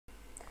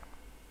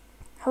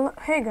Hello,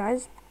 hey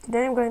guys,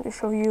 today I'm going to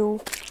show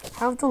you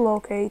how to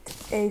locate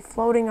a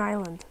floating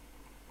island.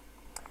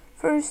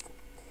 First,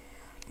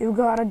 you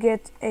gotta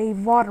get a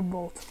water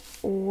bolt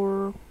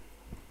or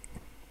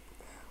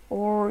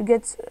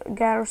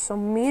gather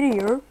some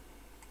meteor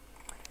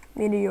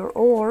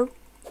ore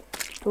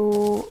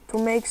to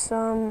make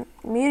some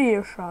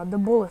meteor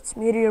bullets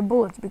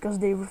because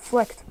they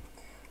reflect.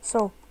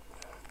 So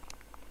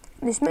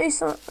this may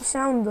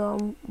sound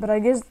dumb, but I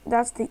guess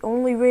that's the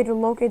only way to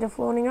locate a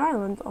floating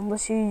island,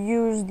 unless you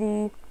use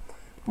the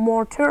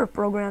Terraria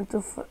program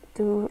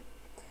to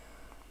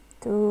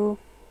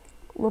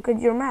look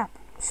at your map.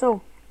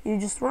 So you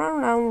just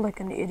run around like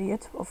an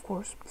idiot, of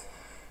course.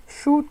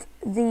 Shoot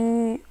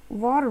the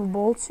water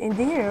bolts in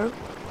the air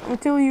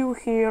until you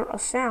hear a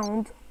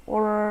sound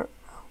or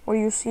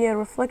you see a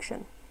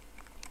reflection.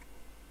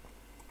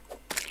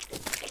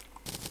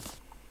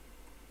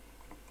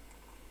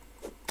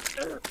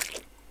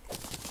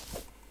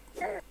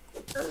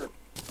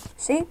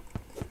 See?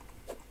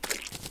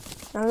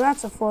 Now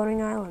that's a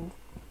floating island.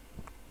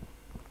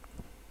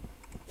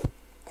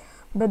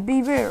 But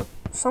beware,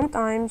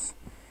 sometimes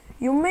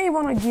you may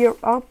want to gear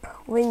up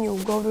when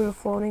you go to the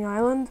floating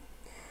island,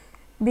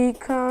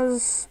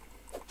 because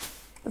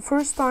the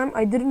first time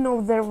I didn't know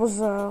there was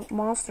a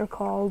monster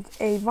called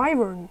a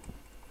wyvern,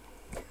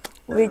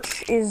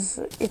 which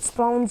it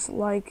spawns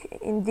like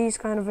in these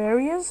kind of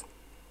areas,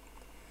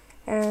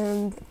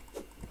 and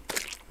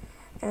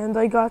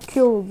I got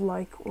killed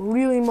like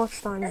really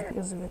much times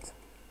because of it.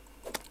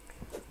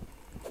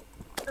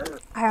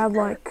 I had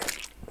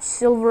like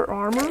silver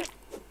armor.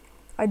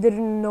 I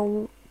didn't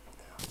know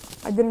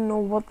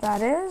what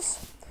that is,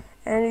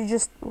 and it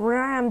just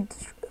ran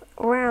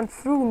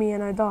through me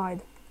and I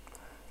died.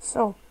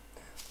 So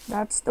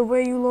that's the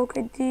way you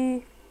locate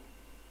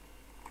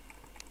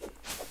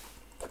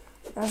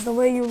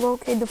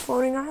the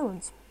floating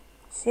islands.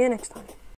 See you next time.